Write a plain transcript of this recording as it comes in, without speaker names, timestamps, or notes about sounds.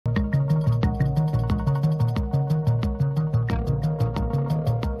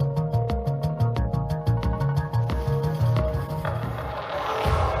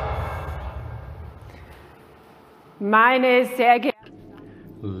Meine sehr geehrten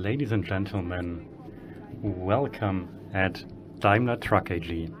Ladies and gentlemen, welcome at Daimler Truck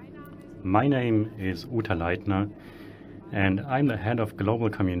AG. My name is Uta Leitner and I'm the head of global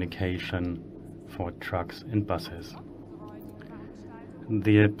communication for trucks and buses.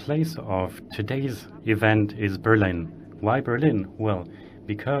 The place of today's event is Berlin. Why Berlin? Well,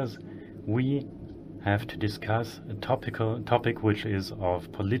 because we have to discuss a topic which is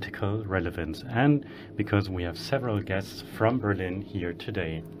of political relevance, and because we have several guests from Berlin here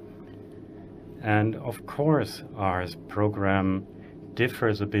today. And of course, our program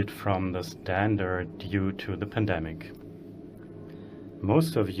differs a bit from the standard due to the pandemic.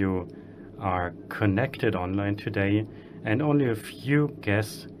 Most of you are connected online today, and only a few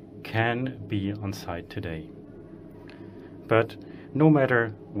guests can be on site today. But no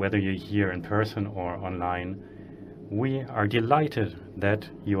matter whether you're here in person or online, we are delighted that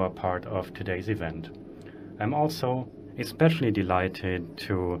you are part of today's event. I'm also especially delighted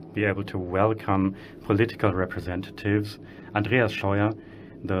to be able to welcome political representatives, Andreas Scheuer,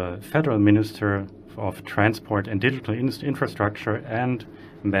 the Federal Minister of Transport and Digital Infrastructure and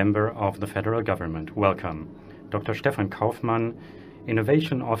member of the federal government. Welcome. Dr. Stefan Kaufmann,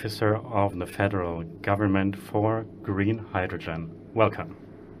 Innovation Officer of the federal government for green hydrogen. Welcome.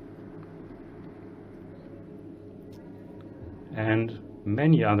 And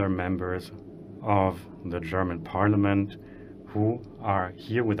many other members of the German Parliament who are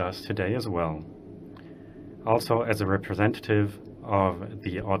here with us today as well. Also, as a representative of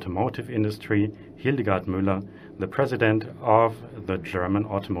the automotive industry, Hildegard Müller, the president of the German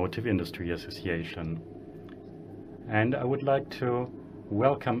Automotive Industry Association. And I would like to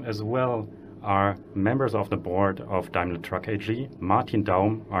welcome as well our members of the board of Daimler Truck AG, Martin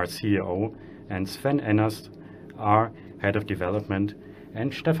Daum, our CEO, and Sven Ennast, our head of development,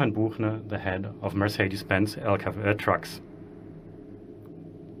 and Stefan Buchner, the head of Mercedes-Benz LKW trucks.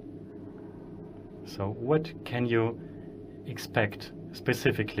 So what can you expect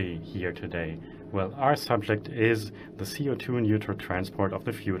specifically here today? Well, our subject is the CO2 neutral transport of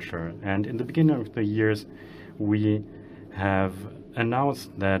the future. And in the beginning of the years, we have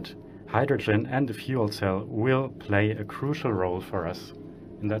announced that hydrogen and the fuel cell will play a crucial role for us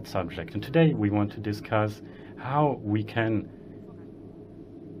in that subject. And today we want to discuss how we can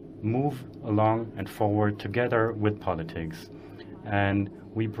move along and forward together with politics. And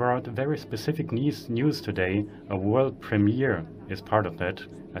we brought very specific news today. A world premiere is part of that.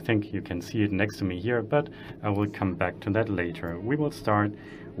 I think you can see it next to me here, but I will come back to that later. We will start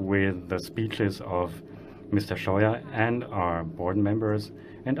with the speeches of Mr. Scheuer and our board members,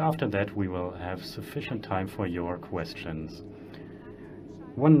 and after that we will have sufficient time for your questions.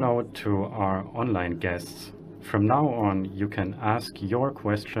 One note to our online guests. From now on, you can ask your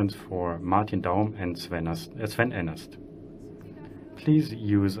questions for Martin Daum and Sven Ennast. Please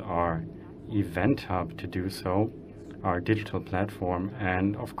use our event hub to do so, our digital platform,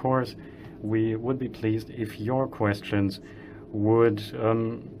 and of course, we would be pleased if your questions would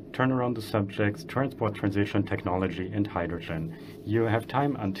turn around the subjects transport, transition, technology, and hydrogen. You have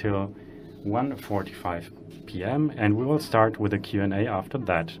time until 1:45 p.m. and we will start with a Q&A after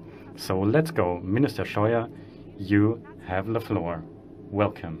that. So let's go. Minister Scheuer, you have the floor.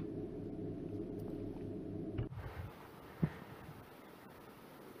 Welcome.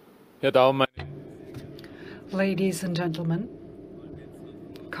 Herr Daum. Ladies and gentlemen,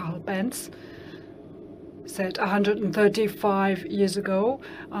 Karl Benz said 135 years ago,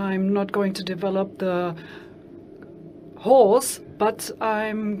 I'm not going to develop the horse, but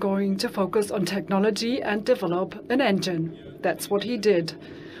I'm going to focus on technology and develop an engine. That's what he did.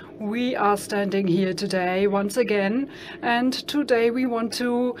 We are standing here today once again, and today we want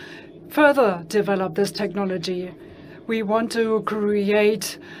to further develop this technology. We want to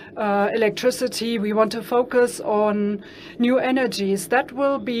create electricity. We want to focus on new energies. That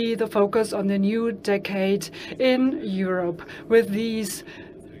will be the focus on the new decade in Europe. With these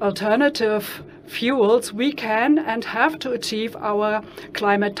alternative fuels, we can and have to achieve our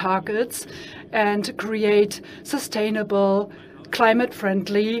climate targets and create sustainable,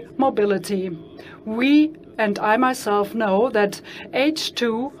 climate-friendly mobility. We and I myself know that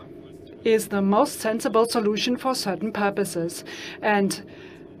H2 is the most sensible solution for certain purposes, and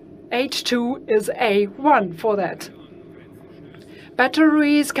H2 is A1 for that.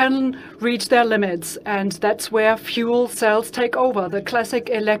 Batteries can reach their limits, and that's where fuel cells take over. The classic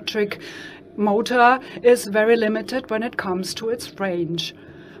electric motor is very limited when it comes to its range.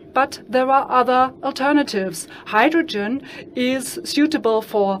 But there are other alternatives. Hydrogen is suitable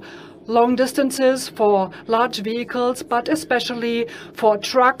for long distances, for large vehicles, but especially for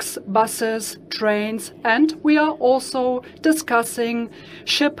trucks, buses, trains, and we are also discussing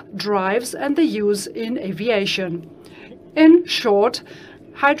ship drives and the use in aviation. In short,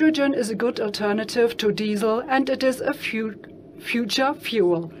 hydrogen is a good alternative to diesel, and it is a future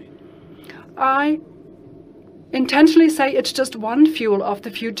fuel. I intentionally say it's just one fuel of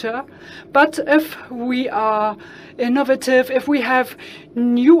the future, but if we are innovative, if we have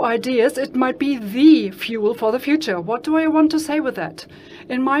new ideas, it might be the fuel for the future. What do I want to say with that?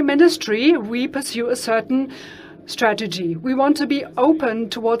 In my ministry, we pursue a certain strategy. We want to be open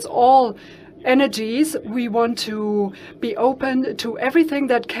towards all energies. We want to be open to everything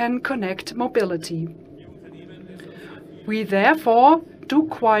that can connect mobility. We therefore do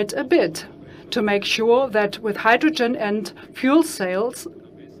quite a bit to make sure that with hydrogen and fuel cells,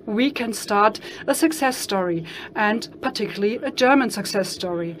 we can start a success story, and particularly a German success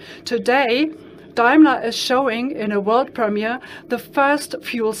story. Today, Daimler is showing in a world premiere the first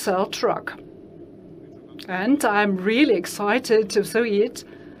fuel cell truck. And I'm really excited to see it.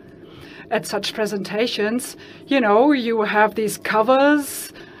 At such presentations, you have these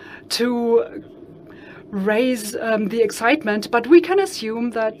covers to raise the excitement, but we can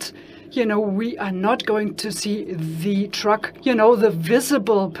assume that we are not going to see the truck. The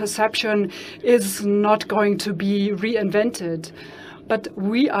visible perception is not going to be reinvented. But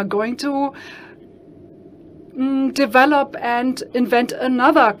we are going to develop and invent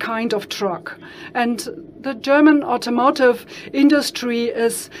another kind of truck. And the German automotive industry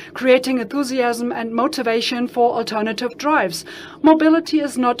is creating enthusiasm and motivation for alternative drives. Mobility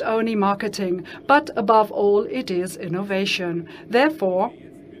is not only marketing, but above all, it is innovation. Therefore,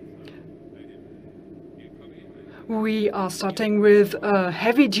 we are starting with a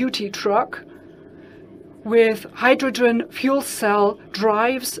heavy-duty truck with hydrogen fuel cell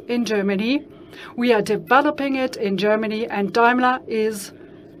drives in Germany. We are developing it in Germany, and Daimler is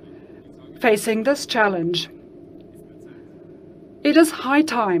facing this challenge. It is high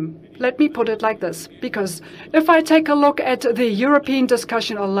time, let me put it like this, because if I take a look at the European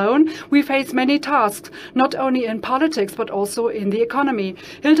discussion alone, we face many tasks, not only in politics, but also in the economy.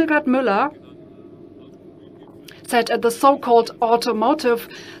 Hildegard Müller said at the so-called automotive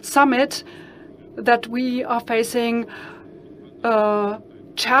summit that we are facing a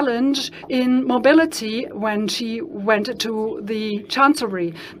challenge in mobility when she went to the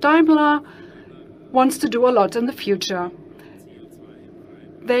Chancellery. Daimler wants to do a lot in the future.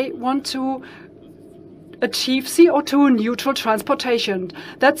 They want to achieve CO2 neutral transportation.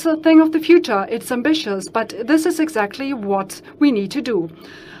 That's a thing of the future. It's ambitious, but this is exactly what we need to do.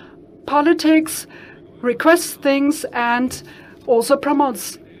 Politics requests things and also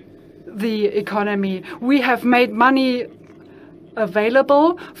promotes the economy. We have made money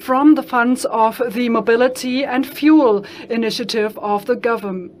available from the funds of the Mobility and Fuel Initiative of the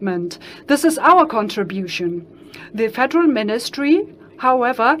government. This is our contribution. The Federal Ministry,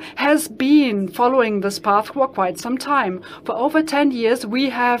 however, has been following this path for quite some time. For over 10 years, we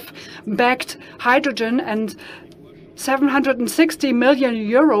have backed hydrogen, and 760 million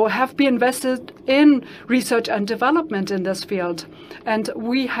euro have been invested in research and development in this field. And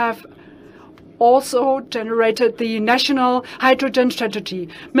we have also generated the National Hydrogen Strategy.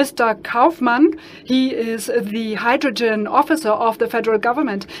 Mr. Kaufmann, he is the hydrogen officer of the federal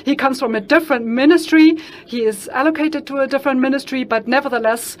government. He comes from a different ministry. He is allocated to a different ministry, but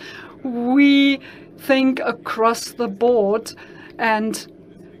nevertheless, we think across the board, and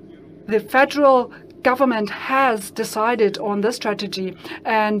the federal government has decided on this strategy,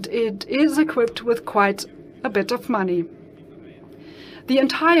 and it is equipped with quite a bit of money. The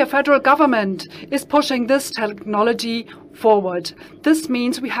entire federal government is pushing this technology forward. This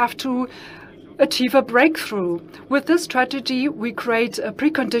means we have to achieve a breakthrough. With this strategy, we create a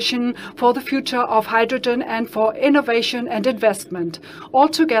precondition for the future of hydrogen and for innovation and investment.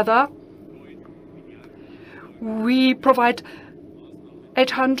 Altogether, we provide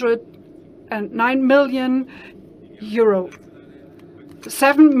 809 million euro,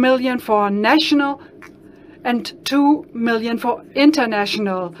 7 million for national and 2 million for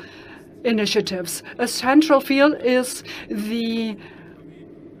international initiatives. A central field is the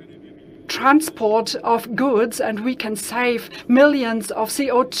transport of goods, and we can save millions of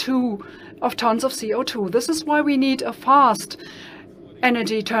tons of CO2. This is why we need a fast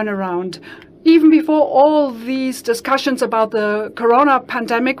energy turnaround. Even before all these discussions about the corona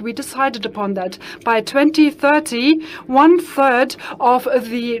pandemic, we decided upon that. By 2030, 1/3 of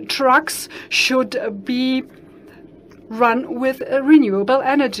the trucks should be run with renewable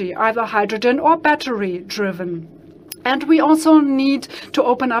energy, either hydrogen or battery driven. And we also need to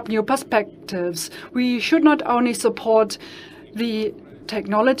open up new perspectives. We should not only support the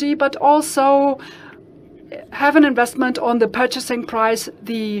technology, but also have an investment on the purchasing price,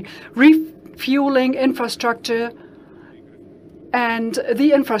 the refueling infrastructure, and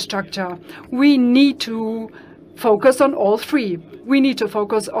the infrastructure. We need to focus on all three. We need to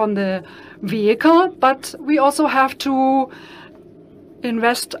focus on the vehicle, but we also have to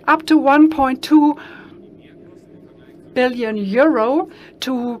invest up to 1.2 billion euro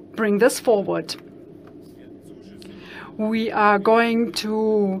to bring this forward. We are going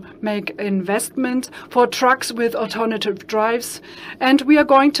to make investment for trucks with alternative drives, and we are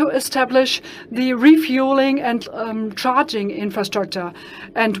going to establish the refueling and charging infrastructure.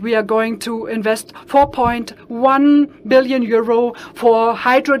 And we are going to invest 4.1 billion euro for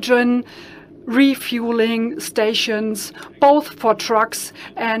hydrogen refueling stations, both for trucks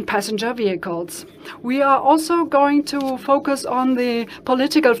and passenger vehicles. We are also going to focus on the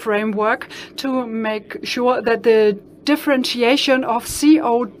political framework to make sure that the differentiation of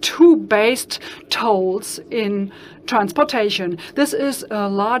CO2-based tolls in transportation. This is a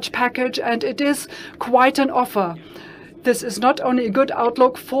large package and it is quite an offer. This is not only a good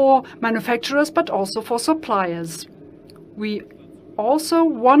outlook for manufacturers but also for suppliers. We also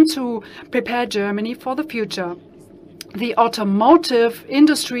want to prepare Germany for the future. The automotive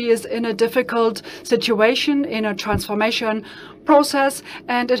industry is in a difficult situation, in a transformation process,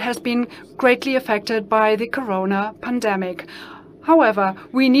 and it has been greatly affected by the corona pandemic. However,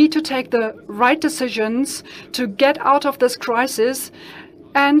 we need to take the right decisions to get out of this crisis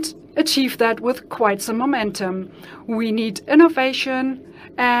and achieve that with quite some momentum. We need innovation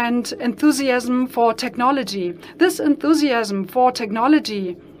and enthusiasm for technology. This enthusiasm for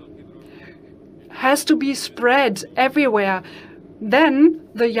technology has to be spread everywhere. Then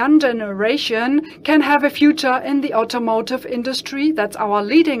the young generation can have a future in the automotive industry. That's our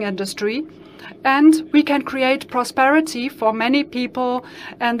leading industry. And we can create prosperity for many people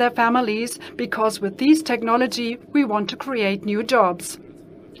and their families, because with these technology, we want to create new jobs.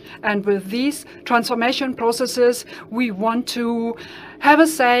 And with these transformation processes, we want to have a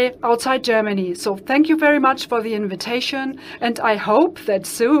say outside Germany. So thank you very much for the invitation. And I hope that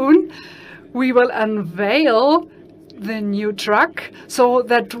soon we will unveil the new truck so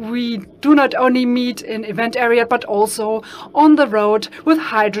that we do not only meet in event area, but also on the road with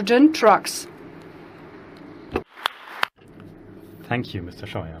hydrogen trucks. Thank you, Mr.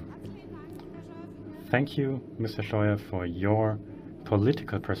 Scheuer. Thank you, Mr. Scheuer, for your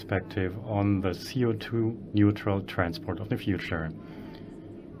political perspective on the CO2 neutral transport of the future.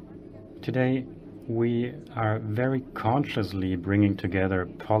 Today, we are very consciously bringing together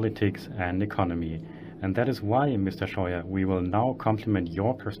politics and economy. And that is why, Mr. Scheuer, we will now complement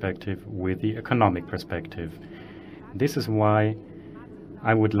your perspective with the economic perspective. This is why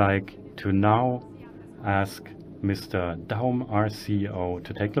I would like to now ask Mr. Daum, our CEO,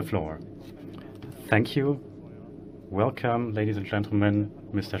 to take the floor. Thank you. Welcome, ladies and gentlemen,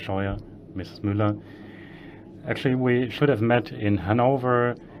 Mr. Scheuer, Mrs. Müller. Actually, we should have met in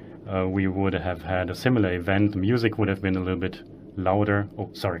Hanover. We would have had a similar event. The music would have been a little bit louder. Oh,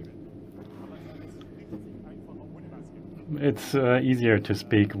 sorry. It's easier to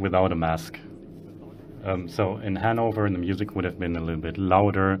speak without a mask. So in Hanover, the music would have been a little bit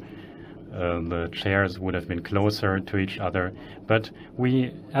louder. The chairs would have been closer to each other. But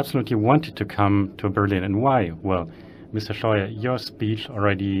we absolutely wanted to come to Berlin. And why? Well, Mr. Scheuer, your speech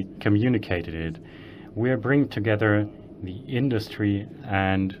already communicated it. We are bringing together the industry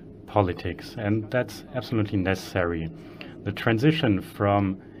and politics, and that's absolutely necessary. The transition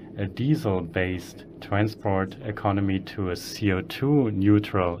from a diesel-based transport economy to a CO2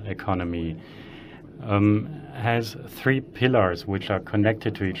 neutral economy has three pillars which are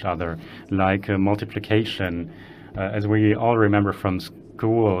connected to each other, like multiplication. As we all remember from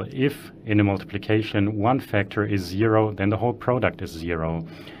school, if in a multiplication one factor is zero, then the whole product is zero.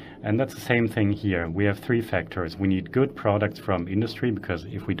 And that's the same thing here. We have three factors. We need good products from industry, because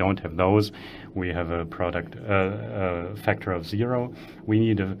if we don't have those, we have a product factor of zero. We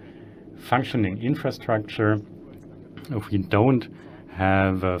need a functioning infrastructure. If we don't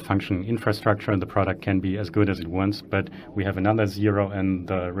have a functioning infrastructure, the product can be as good as it wants, but we have another zero and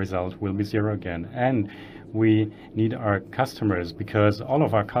the result will be zero again. And we need our customers, because all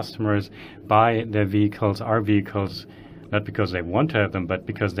of our customers buy their vehicles, our vehicles, not because they want to have them, but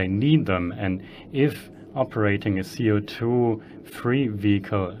because they need them. And if operating a CO2-free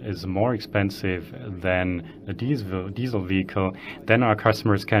vehicle is more expensive than a diesel vehicle, then our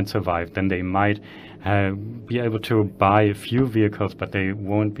customers can't survive. Then they might be able to buy a few vehicles, but they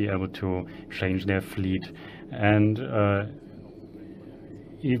won't be able to change their fleet. And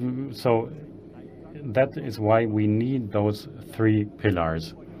even so, that is why we need those three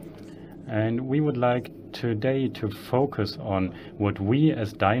pillars. And we would like today to focus on what we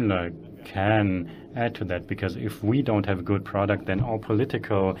as Daimler can add to that, because if we don't have a good product, then all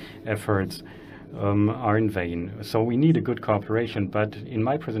political efforts are in vain. So we need a good cooperation, but in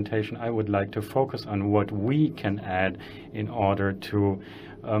my presentation I would like to focus on what we can add in order to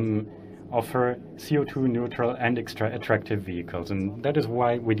offer CO2 neutral and attractive vehicles. And that is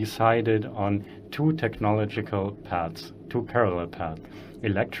why we decided on two technological paths, two parallel paths: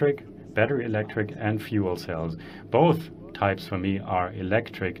 electric, battery electric, and fuel cells. Both types for me are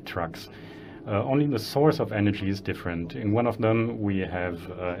electric trucks. Only the source of energy is different. In one of them we have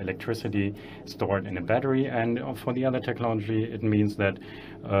electricity stored in a battery, and for the other technology it means that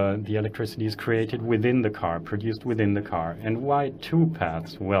the electricity is created within the car, produced within the car. And why two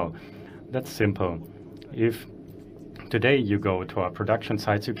paths? Well, that's simple. If today you go to our production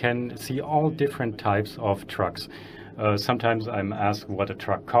sites, you can see all different types of trucks. Sometimes I'm asked what a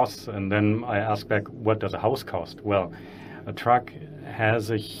truck costs, and then I ask back, what does a house cost? Well, a truck has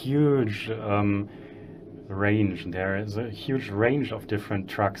a huge range. There is a huge range of different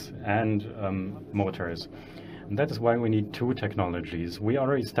trucks and motors. And that is why we need two technologies. We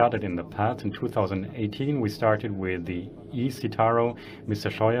already started in the past. In 2018, we started with the e-Citaro.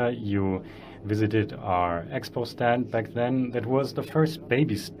 Mr. Scheuer, you visited our expo stand back then. That was the first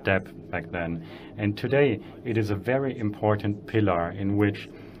baby step back then. And today, it is a very important pillar in which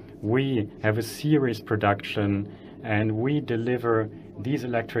we have a series production, and we deliver these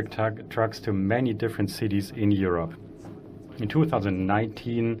electric trucks to many different cities in Europe. In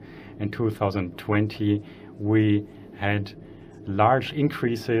 2019 and 2020, we had large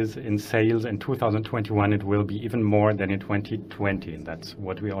increases in sales. In 2021, it will be even more than in 2020. And that's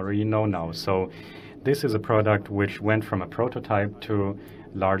what we already know now. So this is a product which went from a prototype to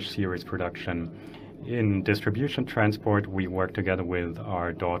large series production. In distribution transport, we work together with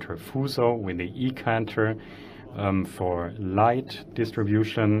our daughter Fuso with the e-Canter for light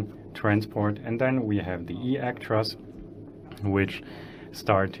distribution transport. And then we have the e-Actros, which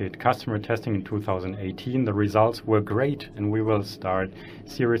started customer testing in 2018. The results were great, and we will start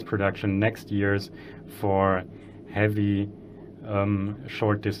series production next year for heavy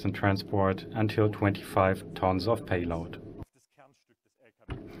short distance transport until 25 tons of payload.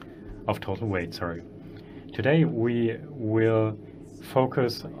 Of total weight, sorry. Today we will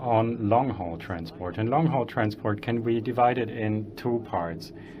focus on long-haul transport, and long-haul transport can be divided in two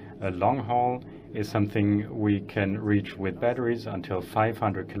parts. A long-haul is something we can reach with batteries until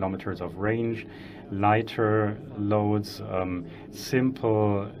 500 kilometers of range, lighter loads,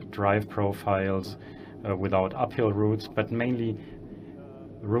 simple drive profiles without uphill routes, but mainly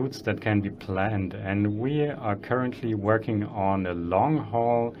routes that can be planned. And we are currently working on a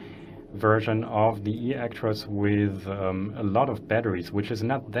long-haul version of the e-Actros with a lot of batteries, which is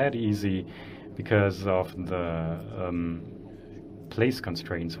not that easy because of the place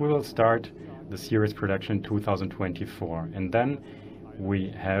constraints. We will start the series production in 2024, and then we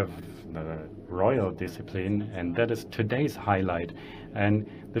have the royal discipline, and that is today's highlight. And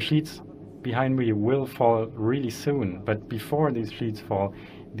the sheets behind me will fall really soon, but before these sheets fall,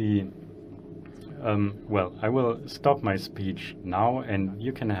 well, I will stop my speech now, and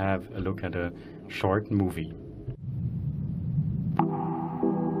you can have a look at a short movie.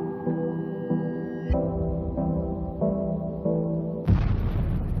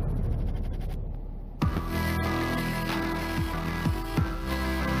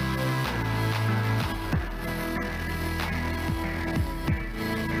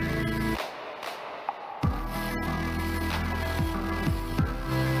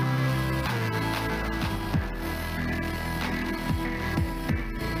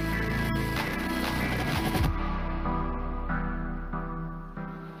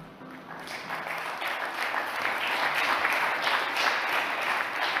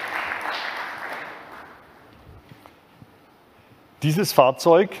 Dieses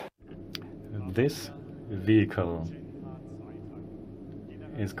Fahrzeug, this vehicle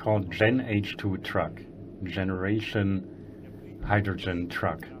is called Gen H2 truck, Generation Hydrogen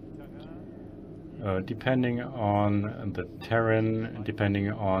truck. Depending on the terrain,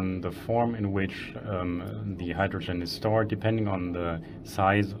 depending on the form in which the hydrogen is stored, depending on the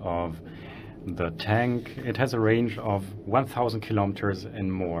size of the tank, it has a range of 1,000 kilometers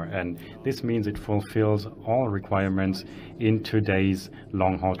and more, and this means it fulfills all requirements in today's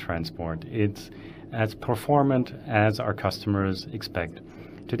long-haul transport. It's as performant as our customers expect.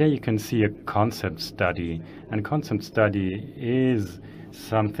 Today you can see a concept study, and concept study is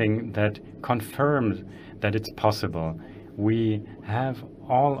something that confirms that it's possible. We have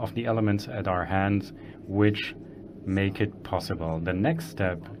all of the elements at our hands which make it possible. The next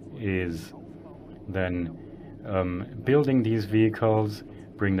step is then building these vehicles,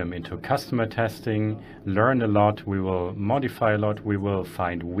 bring them into customer testing, learn a lot, we will modify a lot, we will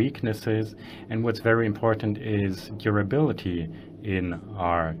find weaknesses, and what's very important is durability in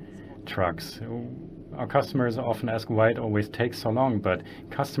our trucks. Our customers often ask why it always takes so long, but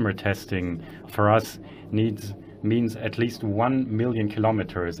customer testing for us means at least 1 million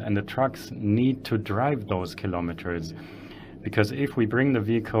kilometers, and the trucks need to drive those kilometers. Because if we bring the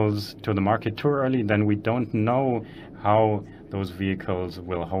vehicles to the market too early, then we don't know how those vehicles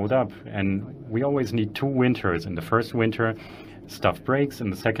will hold up. And we always need 2 winters. In the first winter, stuff breaks.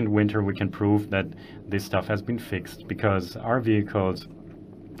 In the second winter, we can prove that this stuff has been fixed, because our vehicles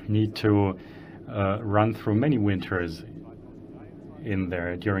need to run through many winters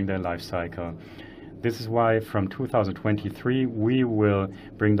during their life cycle. This is why from 2023 we will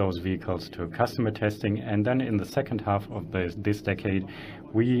bring those vehicles to customer testing, and then in the second half of this decade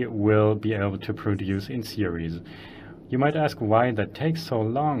we will be able to produce in series. You might ask why that takes so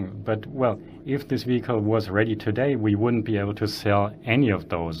long, but well, if this vehicle was ready today, we wouldn't be able to sell any of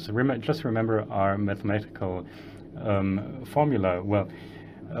those. Just remember our mathematical formula. Well,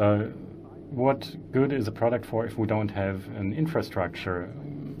 what good is a product for if we don't have an infrastructure?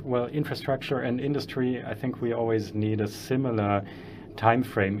 Well, infrastructure and industry, I think we always need a similar time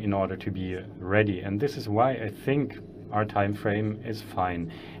frame in order to be ready. And this is why I think our time frame is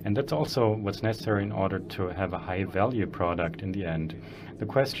fine. And that's also what's necessary in order to have a high value product in the end. The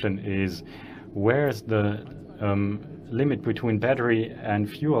question is, where's the limit between battery and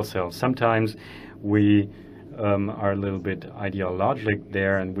fuel cells? Sometimes we are a little bit ideologic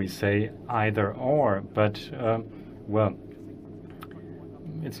there and we say either or, but well,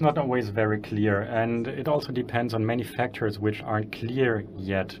 it's not always very clear, and it also depends on many factors which aren't clear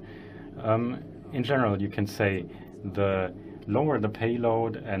yet. In general, you can say the lower the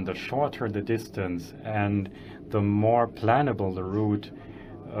payload and the shorter the distance and the more plannable the route,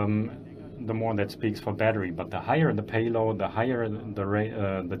 the more that speaks for battery. But the higher the payload, the higher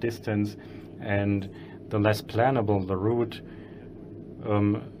the distance, and the less plannable the route,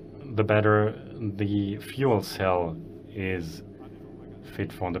 the better the fuel cell is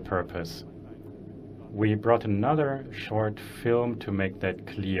fit for the purpose. We brought another short film to make that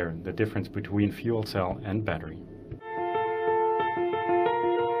clear, the difference between fuel cell and battery.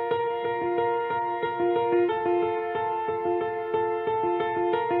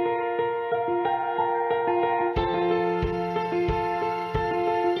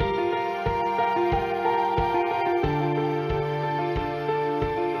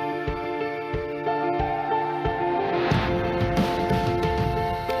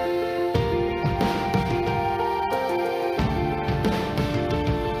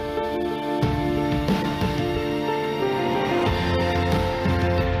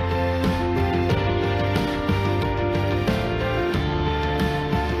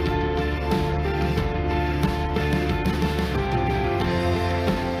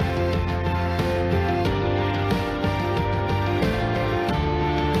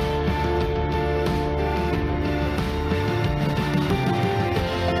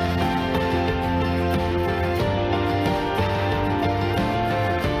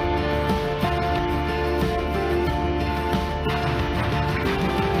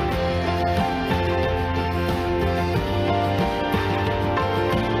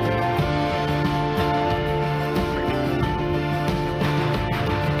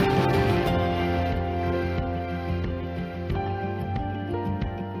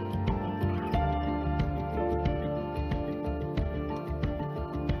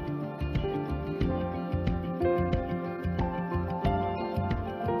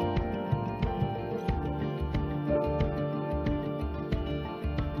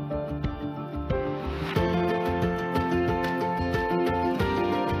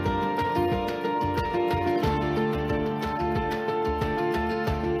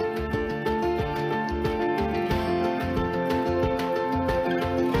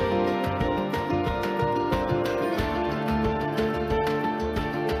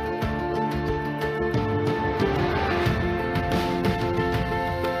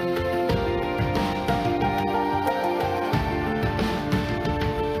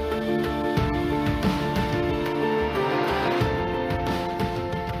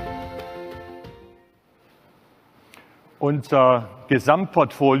 Unser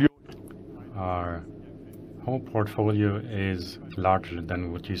Gesamtportfolio. Our whole portfolio is larger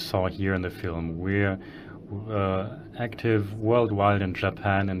than what you saw here in the film. We're active worldwide in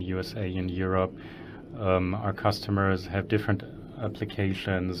Japan and USA and Europe. Our customers have different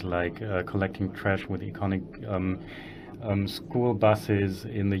applications like collecting trash with iconic school buses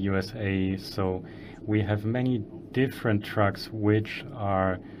in the USA. So we have many different trucks which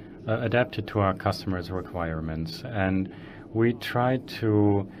are adapted to our customers' requirements. And we try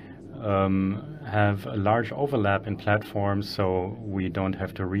to have a large overlap in platforms, so we don't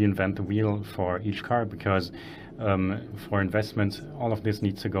have to reinvent the wheel for each car, because for investments all of this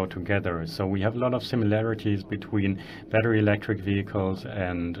needs to go together. So we have a lot of similarities between battery electric vehicles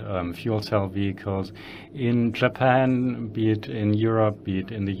and fuel cell vehicles in Japan, be it in Europe, be it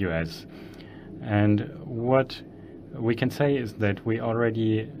in the US. And what we can say is that we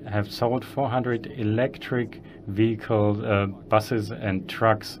already have sold 400 electric vehicles, buses and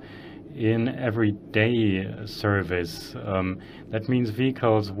trucks in everyday service. That means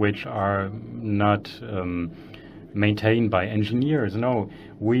vehicles which are not maintained by engineers. No,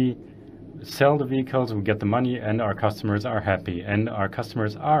 we sell the vehicles, we get the money, and our customers are happy. And our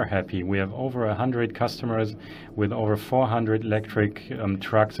customers are happy. We have over 100 customers with over 400 electric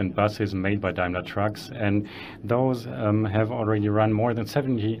trucks and buses made by Daimler Trucks. And those have already run more than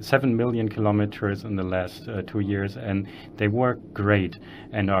 77 million kilometers in the last 2 years. And they work great.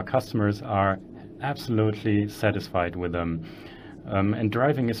 And our customers are absolutely satisfied with them. And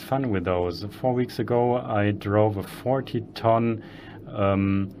driving is fun with those. 4 weeks ago, I drove a 40-ton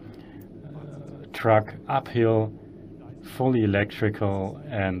truck uphill, fully electrical,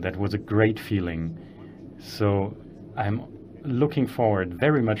 and that was a great feeling. So I'm looking forward,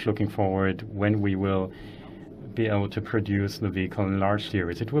 very much looking forward, when we will be able to produce the vehicle in large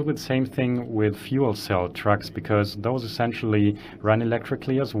series. It will be the same thing with fuel cell trucks, because those essentially run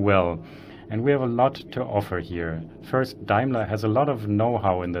electrically as well. And we have a lot to offer here. First, Daimler has a lot of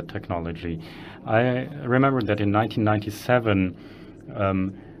know-how in the technology. I remember that in 1997,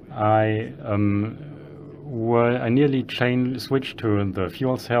 I nearly switched to the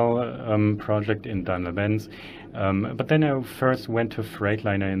fuel cell project in Daimler-Benz. But then I first went to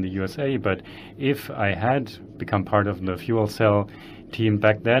Freightliner in the USA. But if I had become part of the fuel cell team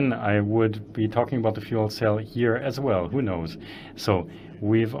back then, I would be talking about the fuel cell here as well. Who knows? So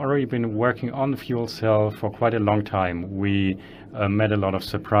we've already been working on the fuel cell for quite a long time. We met a lot of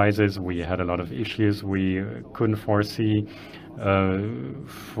surprises. We had a lot of issues we couldn't foresee.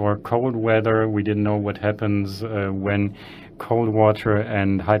 For cold weather, we didn't know what happens when cold water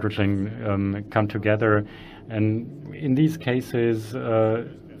and hydrogen come together. And in these cases,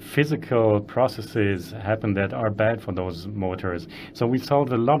 physical processes happen that are bad for those motors. So we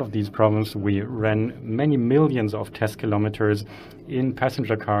solved a lot of these problems. We ran many millions of test kilometers in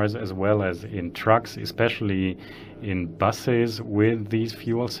passenger cars as well as in trucks, especially in buses with these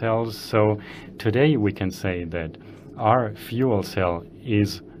fuel cells. So today we can say that our fuel cell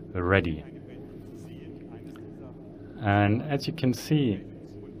is ready. And as you can see,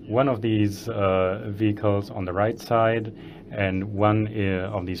 one of these vehicles on the right side and one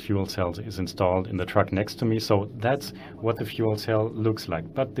of these fuel cells is installed in the truck next to me. So that's what the fuel cell looks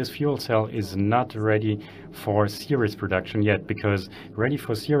like. But this fuel cell is not ready for series production yet, because ready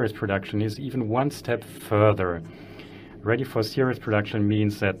for series production is even one step further. Ready for series production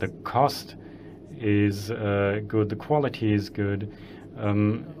means that the cost is good, the quality is good.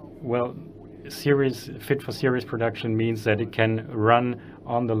 Fit for series production means that it can run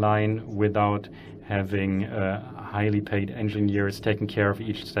on the line without having highly paid engineers taking care of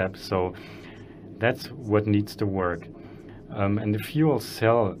each step. So that's what needs to work. And the fuel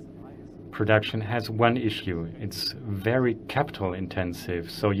cell production has one issue. It's very capital intensive.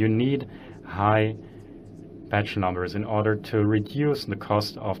 So you need high batch numbers in order to reduce the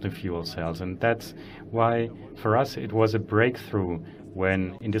cost of the fuel cells. And that's why for us it was a breakthrough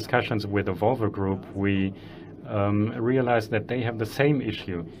when in discussions with the Volvo Group we realized that they have the same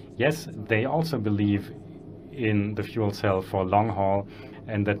issue. Yes, they also believe in the fuel cell for long haul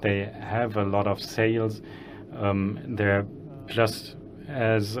and that they have a lot of sales. They're just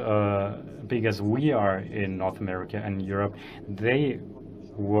as big as we are in North America and Europe. They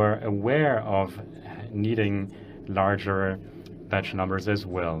were aware of needing larger batch numbers as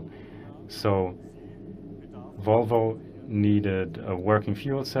well. So Volvo needed a working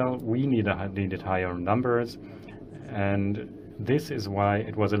fuel cell. We needed higher numbers. And this is why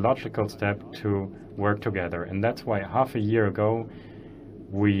it was a logical step to work together. And that's why half a year ago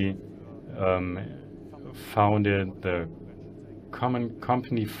we founded the common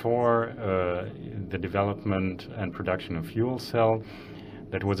company for the development and production of fuel cell.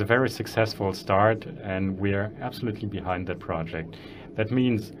 That was a very successful start, and we are absolutely behind that project. That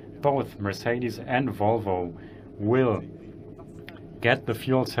means both Mercedes and Volvo will get the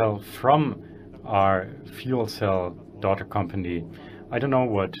fuel cell from our fuel cell daughter company. I don't know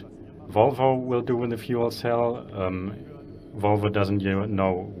what Volvo will do with the fuel cell. Volvo doesn't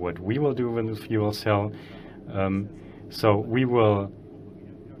know what we will do with the fuel cell. So we will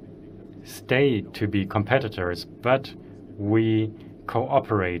stay to be competitors, but we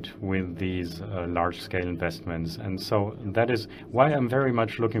cooperate with these large-scale investments. And so that is why I'm very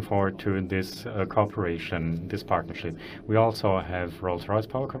much looking forward to this cooperation, this partnership. We also have Rolls-Royce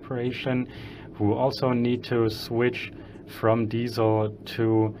Power Corporation, who also need to switch from diesel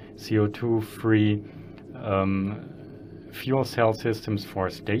to CO2-free fuel cell systems for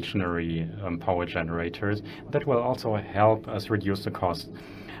stationary power generators. That will also help us reduce the cost.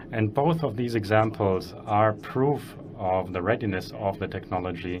 And both of these examples are proof of the readiness of the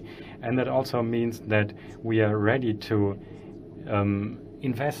technology, and that also means that we are ready to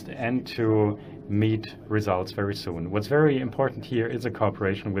invest and to meet results very soon. What's very important here is a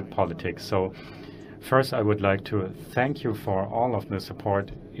cooperation with politics. So first, I would like to thank you for all of the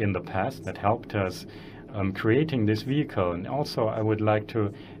support in the past that helped us creating this vehicle. And also, I would like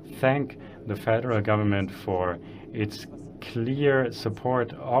to thank the federal government for its clear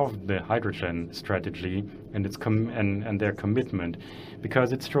support of the hydrogen strategy and its and their commitment,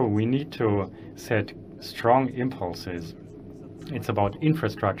 because it's true, we need to set strong impulses. It's about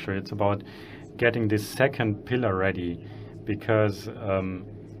infrastructure, it's about getting this second pillar ready, because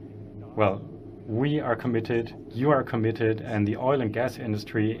well, we are committed, you are committed, and the oil and gas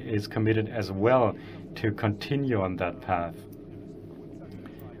industry is committed as well to continue on that path.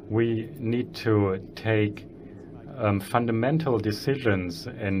 We need to take fundamental decisions,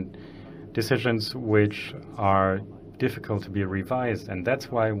 and decisions which are difficult to be revised, and that's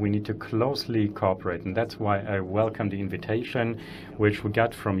why we need to closely cooperate, and that's why I welcome the invitation which we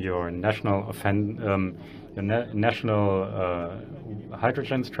got from your national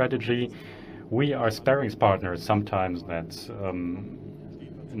hydrogen strategy. We are sparring partners. Sometimes that's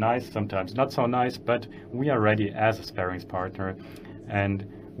nice, sometimes not so nice, but we are ready as a sparring partner, and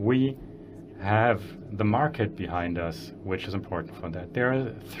we have the market behind us, which is important for that. There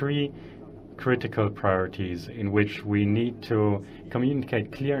are three critical priorities in which we need to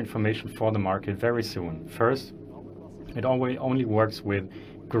communicate clear information for the market very soon. First, it only works with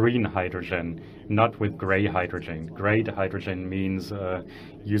green hydrogen, not with gray hydrogen. Gray hydrogen means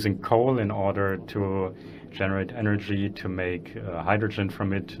using coal in order to generate energy, to make hydrogen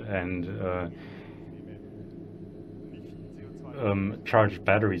from it, and charge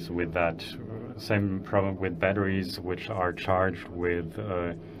batteries with that. Same problem with batteries which are charged with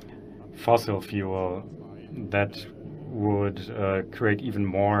fossil fuel. That would create even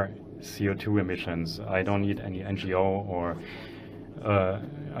more CO2 emissions. I don't need any NGO or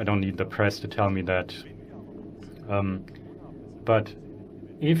I don't need the press to tell me that. But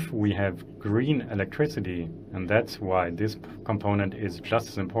if we have green electricity, and that's why this component is just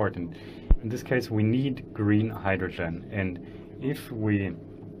as important, in this case we need green hydrogen. And if we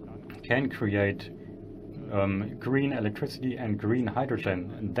can create green electricity and green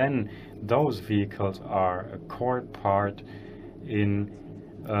hydrogen, then those vehicles are a core part in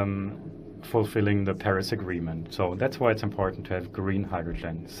fulfilling the Paris Agreement. So that's why it's important to have green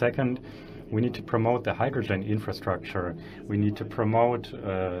hydrogen. Second, we need to promote the hydrogen infrastructure. We need to promote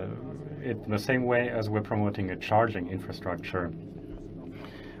it the same way as we're promoting a charging infrastructure.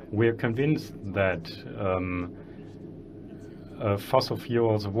 We're convinced that fossil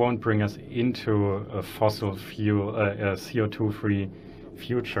fuels won't bring us into a fossil fuel, CO2-free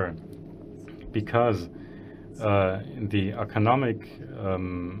future, because the economic,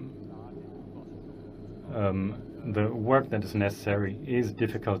 the work that is necessary is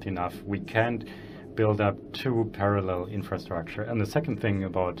difficult enough. We can't build up two parallel infrastructure. And the second thing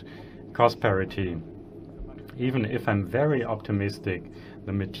about cost parity, even if I'm very optimistic,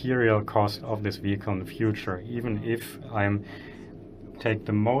 the material cost of this vehicle in the future, even if I'm take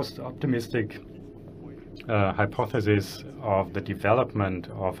the most optimistic hypothesis of the development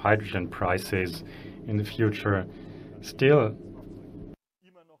of hydrogen prices in the future, still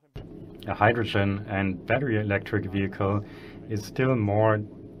a hydrogen and battery electric vehicle is still more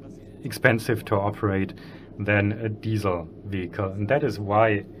expensive to operate than a diesel vehicle. And that is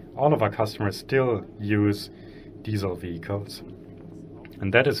why all of our customers still use diesel vehicles.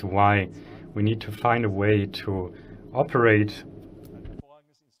 And that is why we need to find a way to operate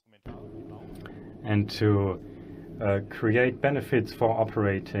and to create benefits for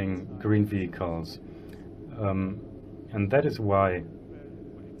operating green vehicles. And that is why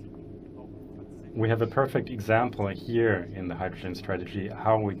we have a perfect example here in the hydrogen strategy,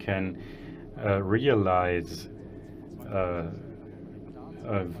 how we can realize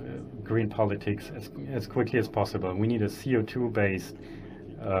green politics as quickly as possible. We need a CO2-based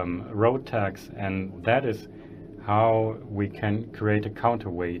road tax, and that is how we can create a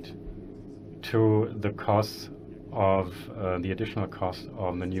counterweight to the costs of the additional costs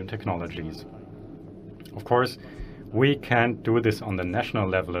of the new technologies. Of course, we can't do this on the national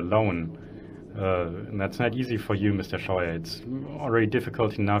level alone. And that's not easy for you, Mr. Scheuer. It's already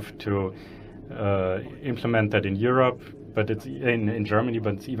difficult enough to implement that in Europe, but it's in Germany,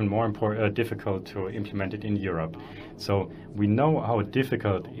 but it's even more difficult to implement it in Europe. So we know how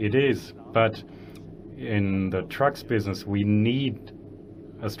difficult it is, but in the trucks business, we need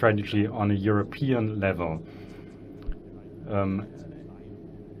a strategy on a European level.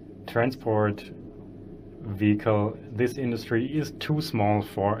 Transport vehicle, this industry is too small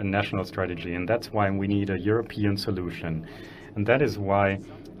for a national strategy, and that's why we need a European solution. And that is why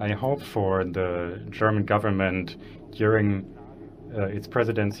I hope for the German government during its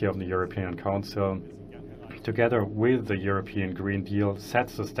presidency of the European Council, together with the European Green Deal,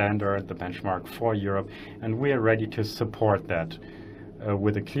 sets the standard, the benchmark for Europe, and we are ready to support that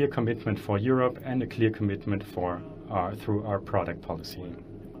with a clear commitment for Europe and a clear commitment for through our product policy.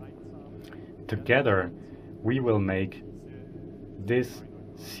 Together, we will make this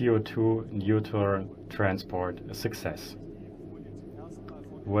CO2 neutral transport a success.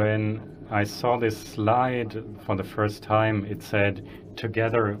 When I saw this slide for the first time, it said,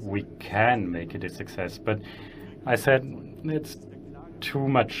 together we can make it a success. But I said, it's too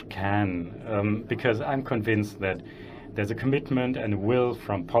much can, because I'm convinced that there's a commitment and a will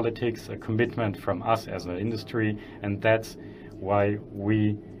from politics, a commitment from us as an industry, and that's why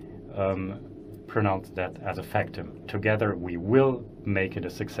we pronounce that as a factor. Together we will make it a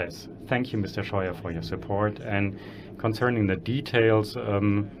success. Thank you, Mr. Scheuer, for your support. And concerning the details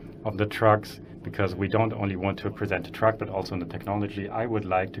of the trucks, because we don't only want to present a truck but also the technology, I would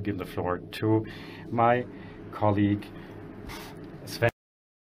like to give the floor to my colleague Sven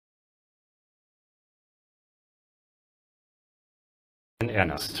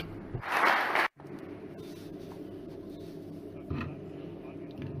Ernst.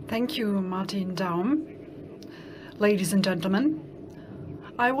 Thank you, Martin Daum. Ladies and gentlemen,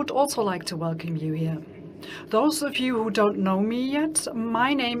 I would also like to welcome you here. Those of you who don't know me yet,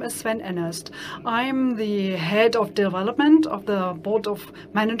 my name is Sven Ernst. I'm the head of development of the board of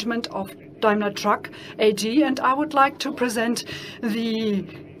management of Daimler Truck AG, and I would like to present the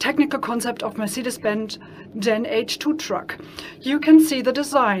technical concept of Mercedes-Benz Gen H2 truck. You can see the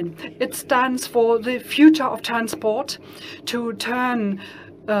design. It stands for the future of transport, to turn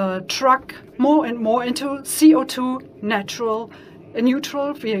truck more and more into CO2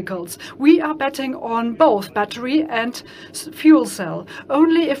 neutral vehicles. We are betting on both battery and fuel cell.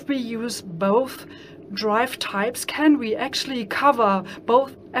 Only if we use both drive types can we actually cover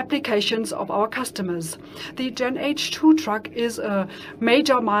both applications of our customers. The Gen H2 truck is a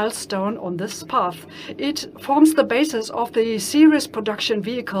major milestone on this path. It forms the basis of the series production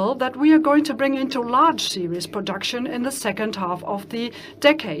vehicle that we are going to bring into large series production in the second half of the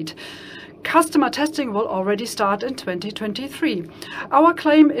decade. Customer testing will already start in 2023. Our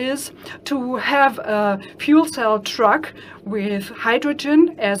claim is to have a fuel cell truck with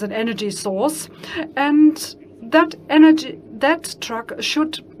hydrogen as an energy source, and that truck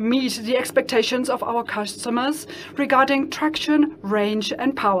should meet the expectations of our customers regarding traction, range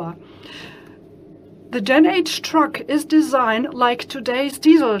and power. The Gen H truck is designed like today's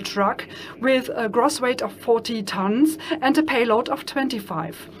diesel truck with a gross weight of 40 tons and a payload of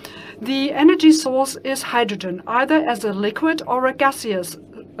 25. The energy source is hydrogen, either as a liquid or a gaseous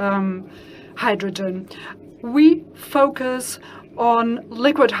hydrogen. We focus on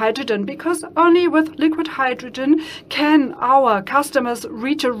liquid hydrogen because only with liquid hydrogen can our customers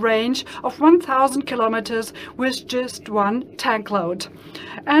reach a range of 1,000 kilometers with just one tank load.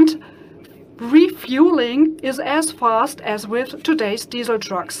 And refueling is as fast as with today's diesel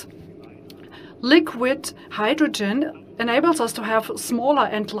trucks. Liquid hydrogen enables us to have smaller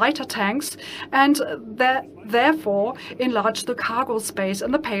and lighter tanks and therefore enlarge the cargo space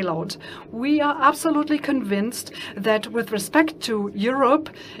and the payload. We are absolutely convinced that with respect to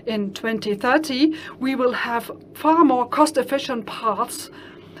Europe in 2030, we will have far more cost-efficient paths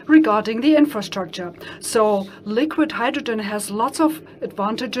regarding the infrastructure. So liquid hydrogen has lots of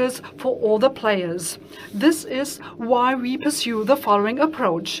advantages for all the players. This is why we pursue the following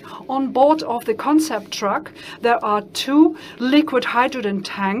approach. On board of the concept truck, there are 2 liquid hydrogen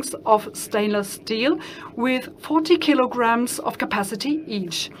tanks of stainless steel with 40 kilograms of capacity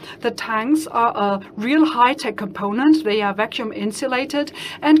each. The tanks are a real high-tech component. They are vacuum insulated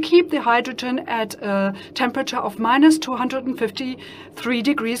and keep the hydrogen at a temperature of minus 253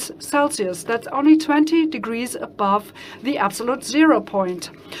 degrees Celsius. That's only 20 degrees above the absolute 0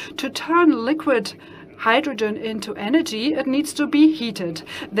 point. To turn liquid hydrogen into energy, it needs to be heated.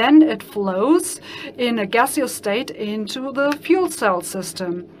 Then it flows in a gaseous state into the fuel cell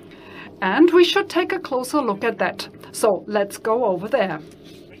system. And we should take a closer look at that. So let's go over there.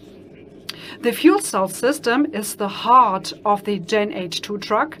 The fuel cell system is the heart of the Gen H2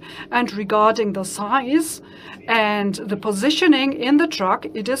 truck, and regarding the size and the positioning in the truck,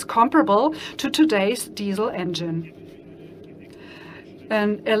 it is comparable to today's diesel engine.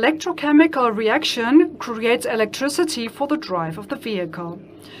 An electrochemical reaction creates electricity for the drive of the vehicle.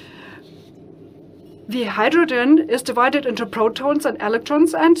 The hydrogen is divided into protons and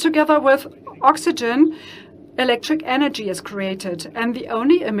electrons, and together with oxygen, electric energy is created, and the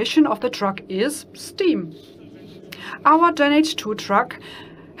only emission of the truck is steam. Our Gen H2 truck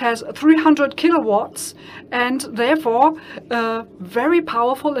has 300 kilowatts and therefore a very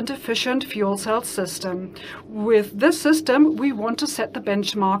powerful and efficient fuel cell system. With this system, we want to set the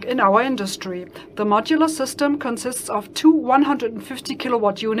benchmark in our industry. The modular system consists of 2 150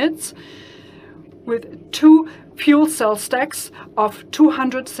 kilowatt units with 2 fuel cell stacks of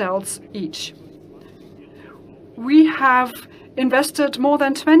 200 cells each. We have invested more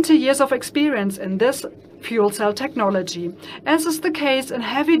than 20 years of experience in this fuel cell technology, as is the case in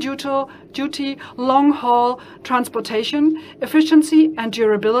heavy-duty long-haul transportation. Efficiency and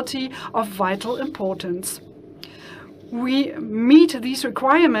durability of vital importance. We meet these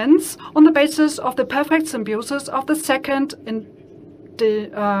requirements on the basis of the perfect symbiosis of the second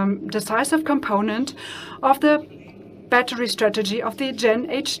decisive component of the battery strategy of the Gen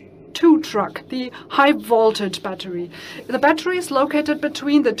H2 truck, the high voltage battery. The battery is located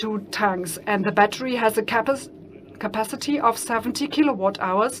between the 2 tanks, and the battery has a capacity of 70 kilowatt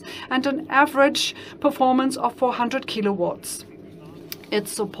hours and an average performance of 400 kilowatts. It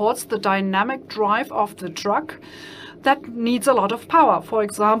supports the dynamic drive of the truck that needs a lot of power. For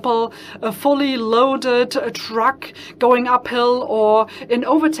example, a fully loaded truck going uphill or in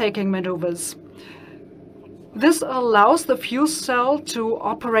overtaking maneuvers. This allows the fuel cell to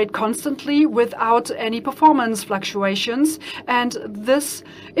operate constantly without any performance fluctuations, and this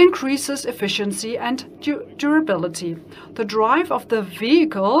increases efficiency and durability. The drive of the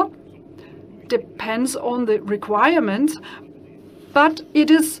vehicle depends on the requirement, but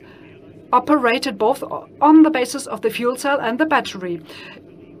it is operated both on the basis of the fuel cell and the battery.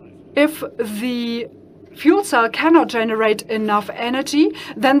 If the fuel cell cannot generate enough energy,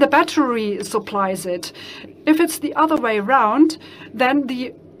 then the battery supplies it. If it's the other way around, then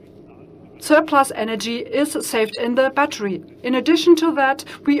the surplus energy is saved in the battery. In addition to that,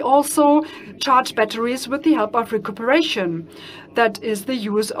 we also charge batteries with the help of recuperation. That is the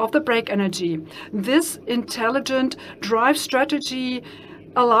use of the brake energy. This intelligent drive strategy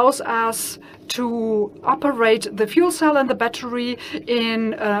allows us to operate the fuel cell and the battery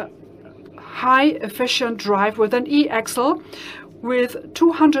in a high efficient drive with an E-axle with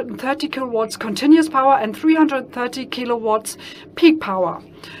 230 kilowatts continuous power and 330 kilowatts peak power.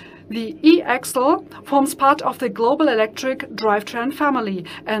 The E-axle forms part of the global electric drivetrain family,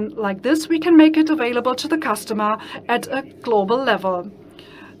 and like this we can make it available to the customer at a global level.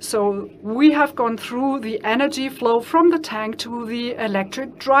 So we have gone through the energy flow from the tank to the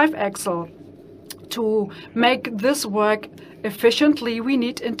electric drive axle. To make this work efficiently, we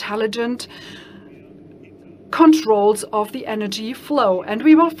need intelligent controls of the energy flow, and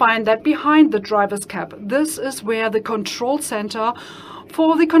we will find that behind the driver's cab. This is where the control center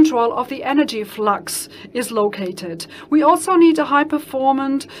for the control of the energy flux is located. We also need a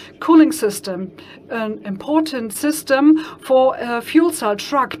high-performance cooling system, an important system for a fuel cell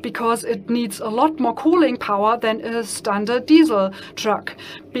truck because it needs a lot more cooling power than a standard diesel truck,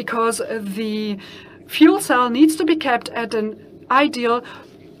 because the fuel cell needs to be kept at an ideal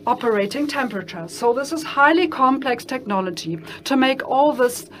operating temperature. So this is highly complex technology. To make all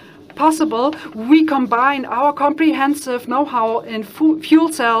this possible, we combine our comprehensive know-how in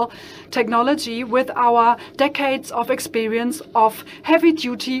fuel cell technology with our decades of experience of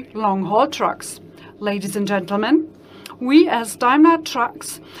heavy-duty long-haul trucks. Ladies and gentlemen, We as Daimler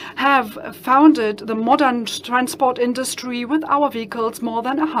Trucks have founded the modern transport industry with our vehicles more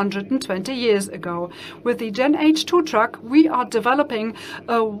than 120 years ago. With the Gen H2 truck, we are developing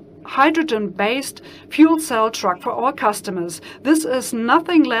a hydrogen-based fuel cell truck for our customers. This is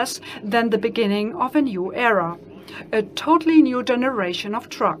nothing less than the beginning of a new era, a totally new generation of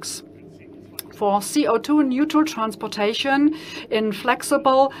trucks. For CO2 neutral transportation in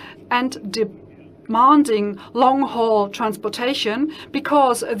flexible and demanding long-haul transportation,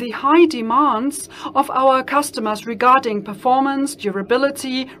 because the high demands of our customers regarding performance,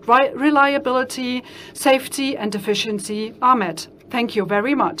 durability, reliability, safety and efficiency are met. Thank you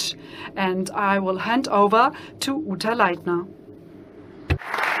very much. And I will hand over to Uta Leitner.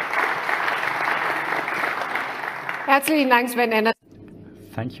 Herzlichen Dank, Sven Ennes.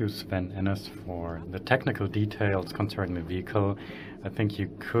 Thank you, Sven Ennes, for the technical details concerning the vehicle. I think you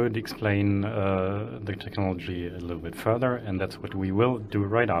could explain the technology a little bit further, and that's what we will do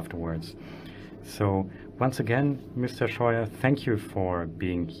right afterwards. So once again, Mr. Scheuer, thank you for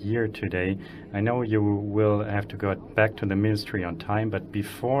being here today. I know you will have to go back to the ministry on time, but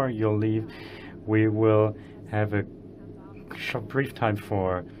before you leave, we will have a brief time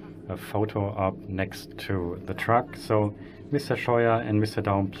for a photo up next to the truck. So Mr. Scheuer and Mr.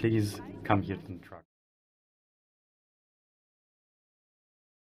 Daum, please come here to the truck.